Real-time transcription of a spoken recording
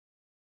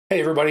Hey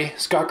everybody,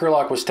 Scott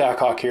Gerlach with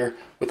StackHawk here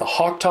with a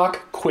Hawk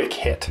Talk Quick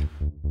Hit.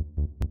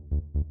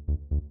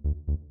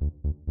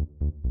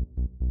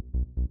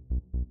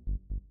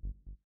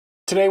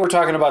 Today we're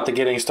talking about the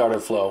getting started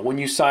flow. When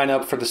you sign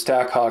up for the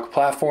StackHawk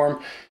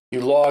platform,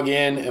 you log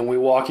in and we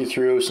walk you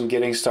through some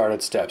getting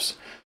started steps.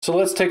 So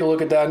let's take a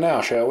look at that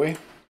now, shall we?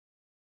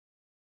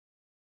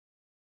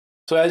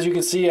 So as you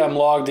can see, I'm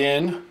logged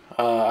in.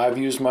 I've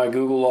used my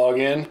Google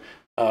login,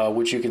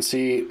 which you can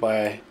see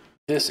by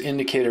this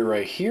indicator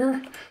right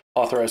here.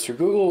 Authorized through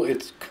Google.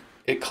 It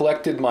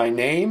collected my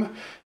name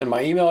and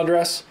my email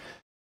address.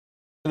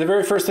 And the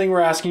very first thing we're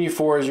asking you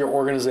for is your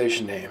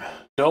organization name.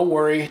 Don't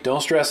worry,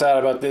 don't stress out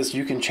about this.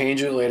 You can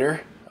change it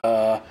later.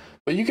 But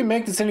you can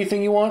make this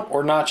anything you want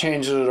or not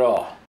change it at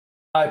all.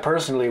 I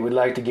personally would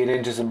like to get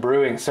into some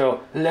brewing,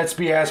 so let's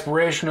be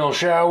aspirational,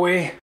 shall we?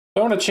 I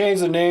want to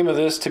change the name of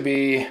this to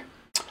be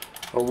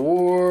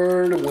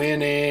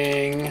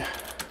Award-winning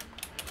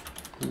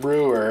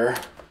brewer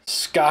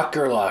Scott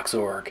Gerlach's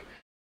org.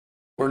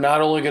 We're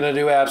not only going to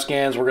do app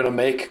scans, we're going to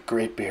make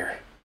great beer.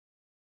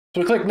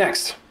 So we click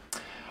next.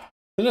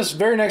 And this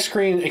very next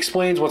screen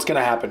explains what's going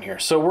to happen here.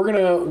 So we're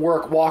going to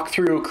walk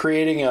through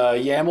creating a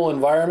YAML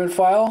environment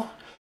file.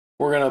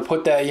 We're going to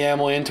put that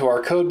YAML into our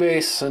code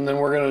base, and then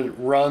we're going to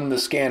run the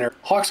scanner,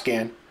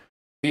 HawkScan,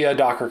 via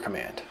Docker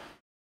command.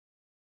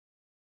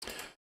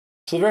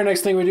 So the very next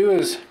thing we do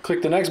is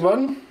click the next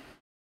button.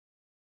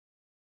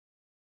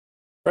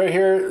 Right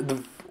here,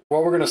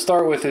 what we're going to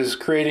start with is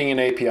creating an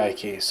API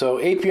key. So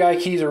API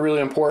keys are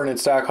really important in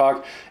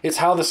StackHawk. It's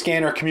how the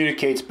scanner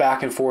communicates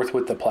back and forth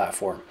with the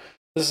platform.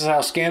 This is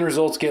how scan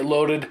results get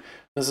loaded.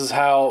 This is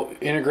how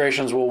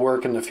integrations will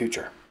work in the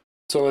future.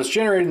 So let's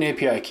generate an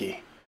API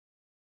key.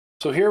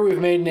 So here we've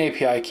made an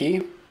API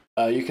key.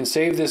 You can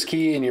save this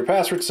key in your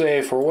password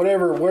safe or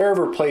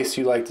wherever place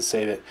you like to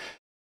save it.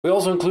 We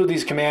also include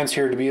these commands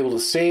here to be able to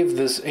save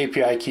this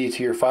API key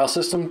to your file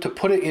system to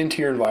put it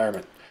into your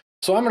environment.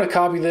 So I'm going to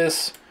copy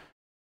this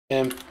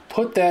and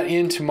put that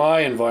into my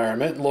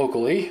environment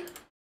locally.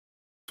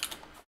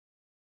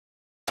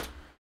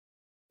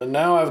 And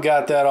now I've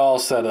got that all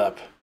set up.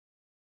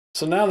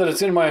 So now that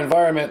it's in my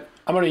environment,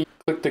 I'm going to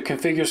click the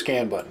Configure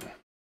Scan button.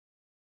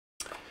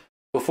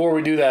 Before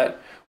we do that,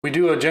 we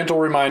do a gentle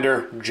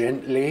reminder,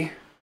 gently,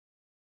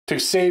 to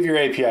save your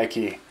API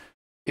key.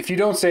 If you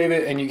don't save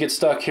it and you get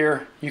stuck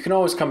here, you can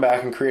always come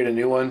back and create a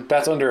new one.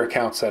 That's under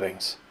Account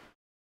Settings.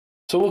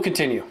 So we'll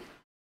continue.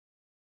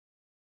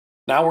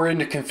 Now we're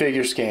into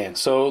Configure Scan.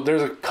 So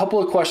there's a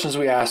couple of questions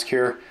we ask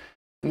here.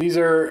 And these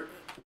are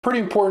pretty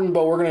important,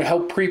 but we're going to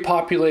help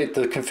pre-populate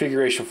the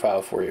configuration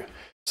file for you.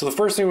 So the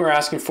first thing we're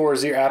asking for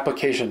is your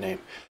application name.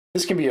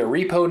 This can be a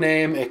repo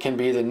name, it can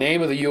be the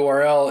name of the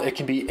URL, it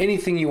can be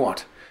anything you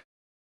want.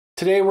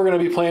 Today we're going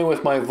to be playing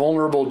with my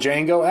vulnerable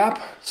Django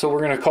app. So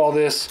we're going to call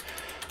this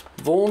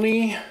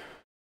Vulny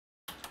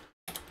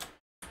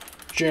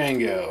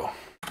Django.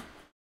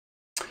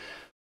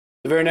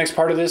 The very next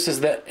part of this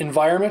is the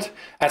environment.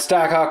 At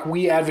StackHawk,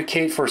 we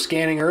advocate for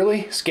scanning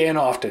early, scan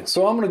often.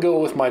 So I'm going to go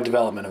with my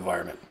development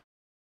environment.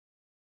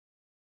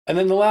 And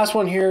then the last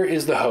one here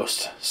is the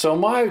host. So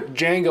my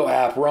Django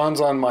app runs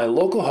on my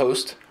local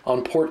host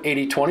on port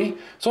 8020.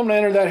 So I'm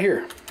going to enter that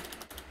here.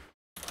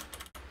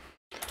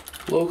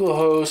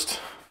 Localhost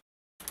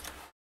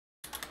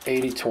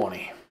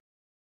 8020.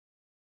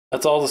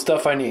 That's all the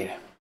stuff I need.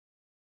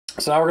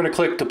 So now we're going to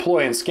click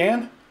Deploy and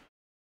Scan.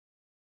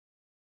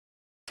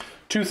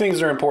 Two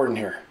things are important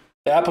here.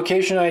 The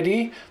application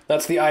ID,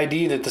 that's the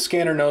ID that the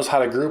scanner knows how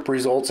to group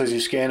results as you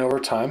scan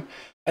over time.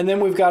 And then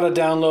we've got to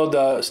download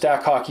the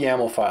StackHawk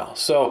YAML file.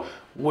 So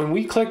when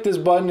we click this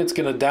button, it's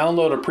going to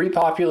download a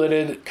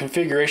pre-populated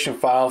configuration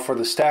file for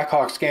the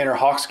StackHawk scanner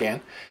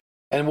HawkScan,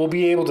 and we'll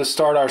be able to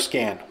start our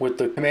scan with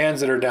the commands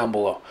that are down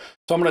below.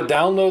 So I'm going to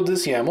download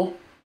this YAML.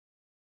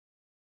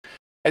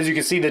 As you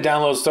can see, the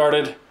download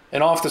started,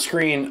 and off the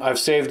screen, I've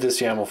saved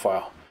this YAML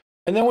file.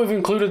 And then we've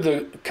included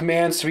the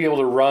commands to be able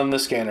to run the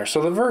scanner.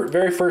 So the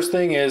very first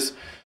thing is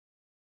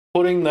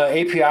putting the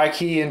API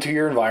key into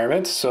your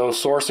environment, so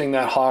sourcing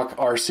that Hawk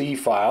RC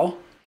file.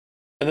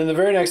 And then the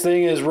very next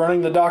thing is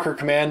running the Docker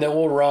command that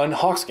will run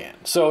HawkScan.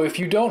 So if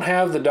you don't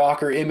have the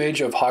Docker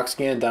image of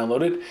HawkScan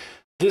downloaded,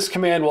 this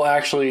command will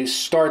actually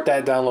start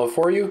that download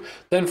for you,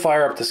 then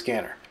fire up the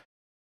scanner.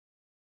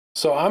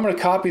 So I'm going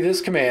to copy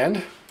this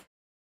command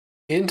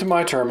into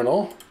my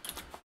terminal.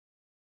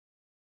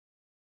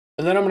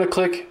 And then I'm going to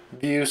click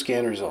View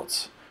Scan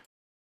Results.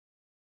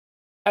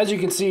 As you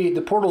can see,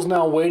 the portal's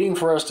now waiting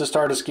for us to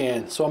start a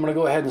scan. So I'm going to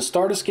go ahead and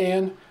start a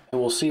scan, and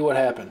we'll see what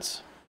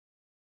happens.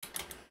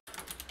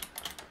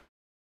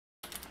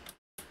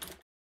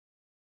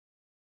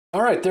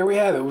 All right, there we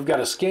have it. We've got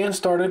a scan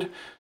started.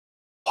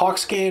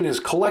 HawkScan is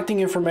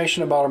collecting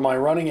information about my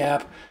running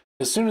app.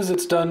 As soon as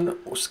it's done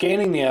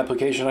scanning the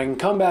application, I can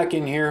come back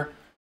in here,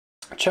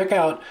 check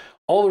out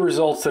all the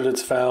results that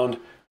it's found,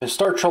 and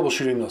start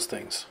troubleshooting those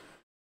things.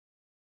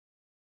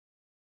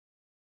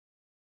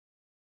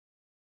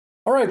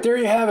 All right, there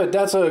you have it.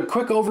 That's a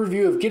quick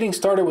overview of getting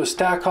started with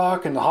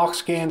StackHawk and the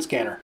HawkScan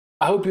scanner.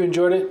 I hope you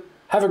enjoyed it.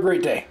 Have a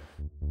great day.